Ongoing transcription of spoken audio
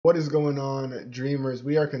What is going on, dreamers?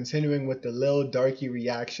 We are continuing with the Lil Darkie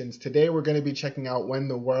reactions. Today we're going to be checking out When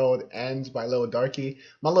the World Ends by Lil Darkie.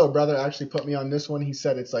 My little brother actually put me on this one. He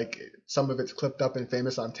said it's like some of it's clipped up and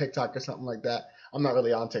famous on TikTok or something like that. I'm not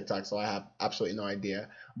really on TikTok, so I have absolutely no idea.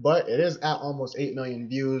 But it is at almost 8 million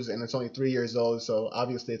views and it's only 3 years old, so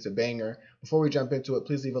obviously it's a banger. Before we jump into it,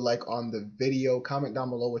 please leave a like on the video, comment down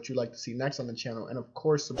below what you'd like to see next on the channel, and of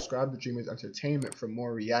course subscribe to Dreamers Entertainment for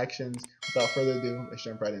more reactions. Without further ado, let's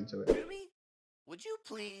jump right into it. Jimmy, would you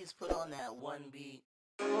please put on that one beat?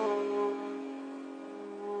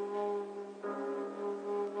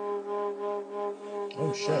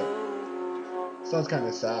 Oh shit. Sounds kind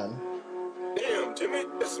of sad. Damn, Jimmy,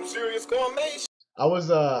 that's some serious gourmet shit.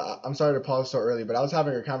 I'm sorry to pause so early, but I was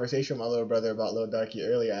having a conversation with my little brother about Lil Darkie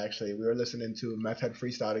earlier, actually. We were listening to Meth Head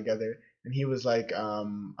Freestyle together, and he was like,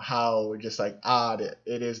 how just like odd it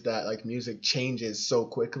is that like music changes so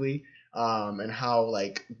quickly, and how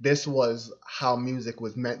like this was how music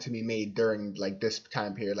was meant to be made during like this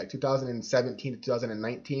time period, like 2017 to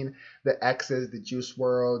 2019, the X's, the Juice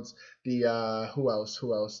WRLDs, the who else?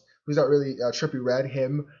 Who's that really Trippie Redd,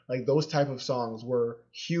 him, like those type of songs were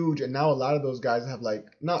huge, and now a lot of those guys have like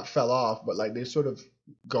not fell off, but like they've sort of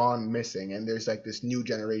gone missing, and there's like this new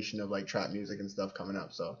generation of like trap music and stuff coming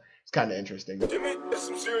up, so it's kind of interesting. Jimmy, that's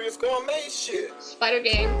some serious gourmet shit. Spider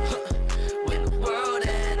Gang. When the world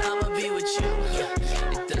ends, I'ma be with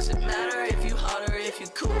you. It doesn't matter if you hot or if you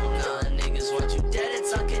cool. Nah, niggas want you dead,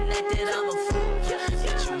 it's unconnected, I'm a fool.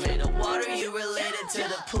 Get you made of water, you related to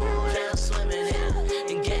the pool that I'm swimming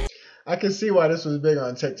in and get. I can see why this was big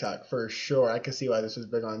on TikTok, for sure. I can see why this was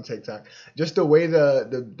big on TikTok. Just the way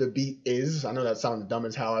the beat is, I know that sounds dumb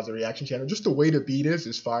as hell as a reaction channel, just the way the beat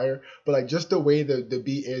is fire, but like just the way the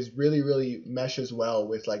beat is really meshes well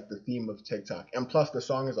with like the theme of TikTok. And plus the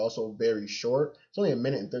song is also very short. It's only 1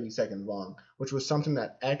 minute and 30 seconds long, which was something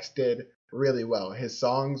that X did really well. His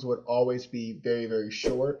songs would always be very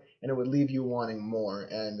short, and it would leave you wanting more.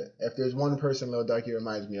 And if there's one person Lil Darkie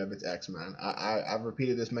reminds me of, it's X, man. I've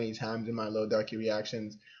repeated this many times in my Lil Darkie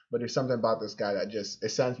reactions, but there's something about this guy that just,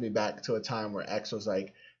 it sends me back to a time where X was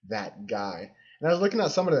like that guy. And I was looking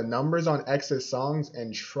at some of the numbers on X's songs,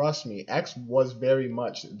 and trust me, X was very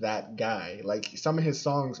much that guy. Like some of his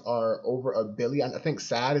songs are over 1 billion. I think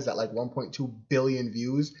Sad is at like 1.2 billion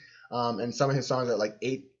views. And some of his songs are like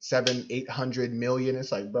 800 million.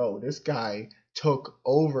 It's like, bro, this guy took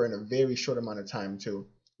over in a very short amount of time too.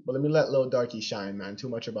 But let me let Lil Darkie shine, man. Too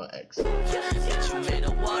much about X. You made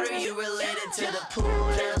of water, you related to the pool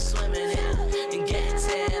that I'm swimming in and getting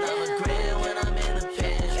tan. I'm a grin when I'm in the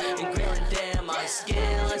pen and grilling down my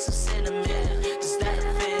skin like some cinnamon. Does that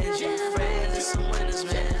offend you? Friends and some winners,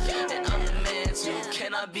 man. And I'm the man too.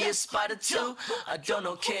 Can I be a spider too? I don't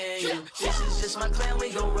know, can you? This is just my clan,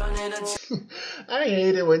 we gon' run in a I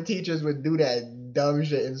hate it when teachers would do that dumb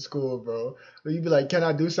shit in school, bro. But you'd be like, can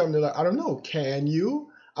I do something? They're like, I don't know, can you?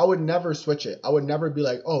 I would never switch it. I would never be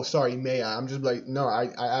like, oh, sorry, may I? I'm just like, no, I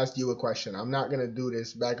asked you a question. I'm not going to do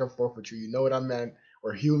this back and forth with you. You know what I meant.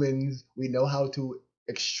 We're humans. We know how to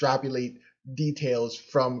extrapolate details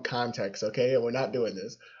from context, okay? And we're not doing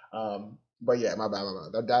this. But yeah, my bad.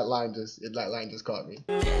 That line just caught me.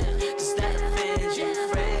 Does that offend you?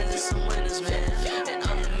 Friends and some winners, man. And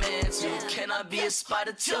I'm the man too. Can I be a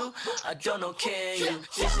spider too? I don't know, can you?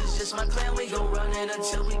 This is just my clan, we gon' run it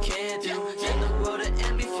until we can't do. And the world to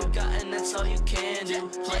end be forgotten, that's all you can do.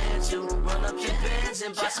 Plan to run up your bands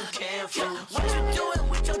and buy some canned food. What you doing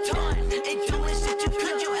with your time? Ain't doing shit you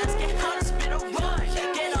could, you asking how to spit a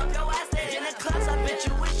rhyme. Get off your ass there in the class, I bet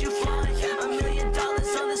you wish you fly. $1 million on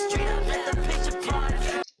the street, I bet the picture prime.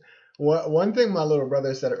 One thing my little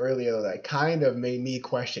brother said earlier that kind of made me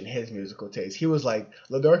question his musical taste. He was like,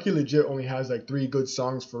 Lil Darkie legit only has like 3 good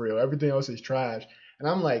songs for real. Everything else is trash. And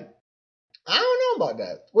I'm like, I don't know about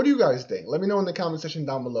that. What do you guys think? Let me know in the comment section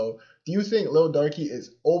down below. Do you think Lil Darkie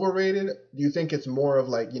is overrated? Do you think it's more of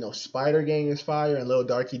like, you know, Spider Gang is fire and Lil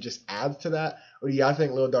Darkie just adds to that? Or do y'all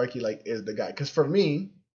think Lil Darkie like is the guy? Because for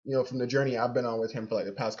me, you know, from the journey I've been on with him for like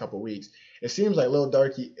the past couple of weeks, it seems like Lil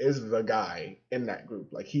Darkie is the guy in that group.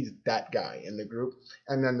 Like he's that guy in the group.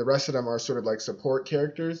 And then the rest of them are sort of like support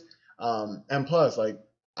characters. And plus, like,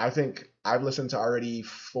 I think I've listened to already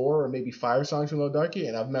 4 or maybe 5 songs from Lil Darkie,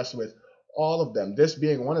 and I've messed with all of them. This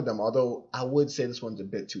being one of them, although I would say this one's a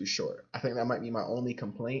bit too short. I think that might be my only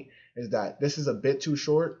complaint, is that this is a bit too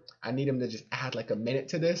short. I need him to just add like a minute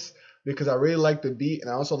to this, because I really like the beat and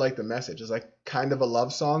I also like the message. It's like kind of a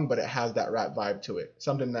love song, but it has that rap vibe to it.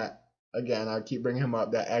 Something that, again, I keep bringing him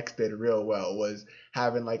up, that X did real well, was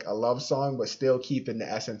having like a love song, but still keeping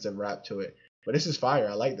the essence of rap to it. But this is fire.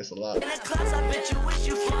 I like this a lot. In a class, I bet you wish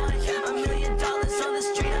you fly. $1 million on the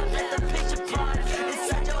street.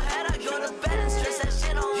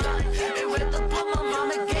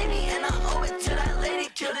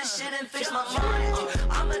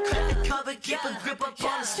 keep a grip up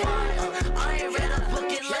on the spine. I ain't read a book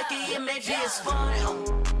and like it, maybe it's fine.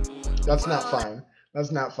 That's not fine.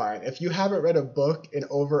 That's not fine. If you haven't read a book in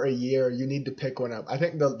over a year, you need to pick one up. I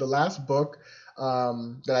think the last book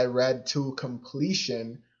that I read to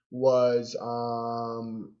completion was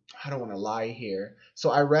I don't want to lie here. So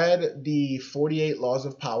I read the 48 Laws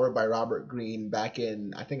of Power by Robert Greene back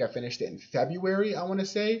in, I think I finished it in February, I want to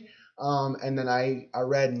say. And then I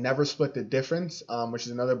read Never Split the Difference, which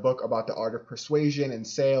is another book about the art of persuasion and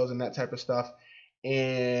sales and that type of stuff.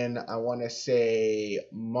 And I want to say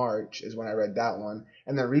March is when I read that one.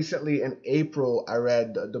 And then recently in April, I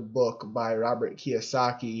read the book by Robert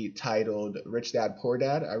Kiyosaki titled Rich Dad Poor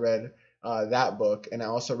Dad. I read that book, and I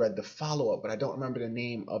also read the follow-up, but I don't remember the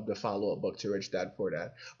name of the follow-up book to Rich Dad Poor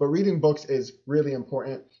Dad. But reading books is really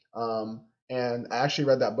important. And I actually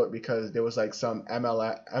read that book because there was like some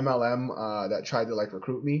MLM that tried to like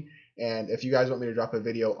recruit me. And if you guys want me to drop a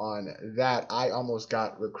video on that, I almost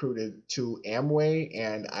got recruited to Amway,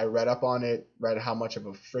 and I read up on it, read how much of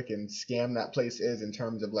a freaking scam that place is in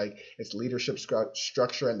terms of like its leadership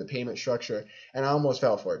structure and the payment structure. And I almost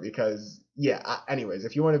fell for it because, yeah, anyways,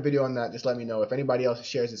 if you want a video on that, just let me know. If anybody else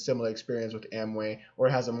shares a similar experience with Amway or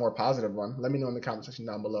has a more positive one, let me know in the comment section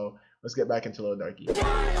down below. Let's get back into Lil Darkie.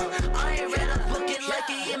 I ain't read a book and like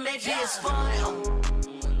it, maybe it's fine.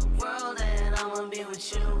 World and I'ma be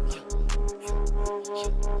with you. In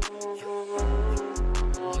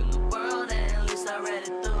the world, and at least I read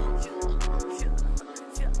it through.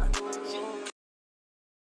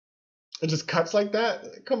 It just cuts like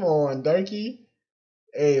that? Come on, Darkie.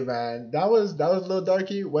 Hey man, that was Lil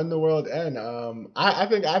Darkie, When the World End. I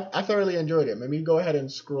think I thoroughly enjoyed it. Maybe go ahead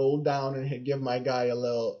and scroll down and give my guy a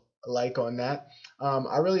little like on that.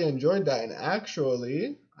 I really enjoyed that, and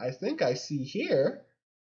actually, I think I see here.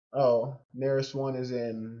 Oh, nearest one is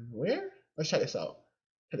in where? Let's check this out.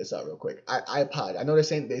 Check this out real quick. iPod. I know they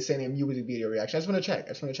saying a music video reaction. I just want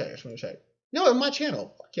to check. No, on my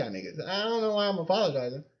channel. Fuck yeah, niggas. I don't know why I'm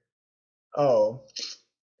apologizing. Oh,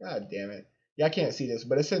 god damn it. Yeah, I can't see this,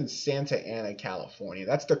 but it's in Santa Ana, California.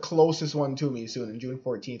 That's the closest one to me soon. On June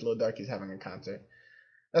 14th, Lil Darkie's having a concert.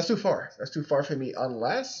 That's too far. That's too far for me.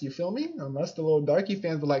 Unless, you feel me? Unless the Lil Darkie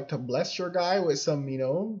fans would like to bless your guy with some, you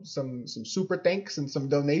know, some super thanks and some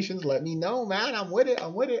donations, let me know, man. I'm with it.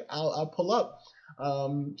 I'll pull up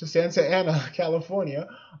to Santa Ana, California.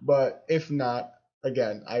 But if not,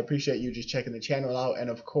 again, I appreciate you just checking the channel out. And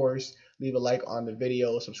of course, leave a like on the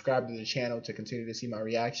video, subscribe to the channel to continue to see my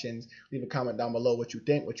reactions. Leave a comment down below what you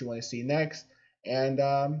think, what you want to see next. And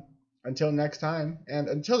until next time, and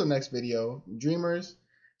until the next video, dreamers,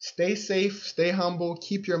 stay safe, stay humble,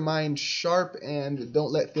 keep your mind sharp, and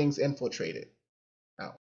don't let things infiltrate it.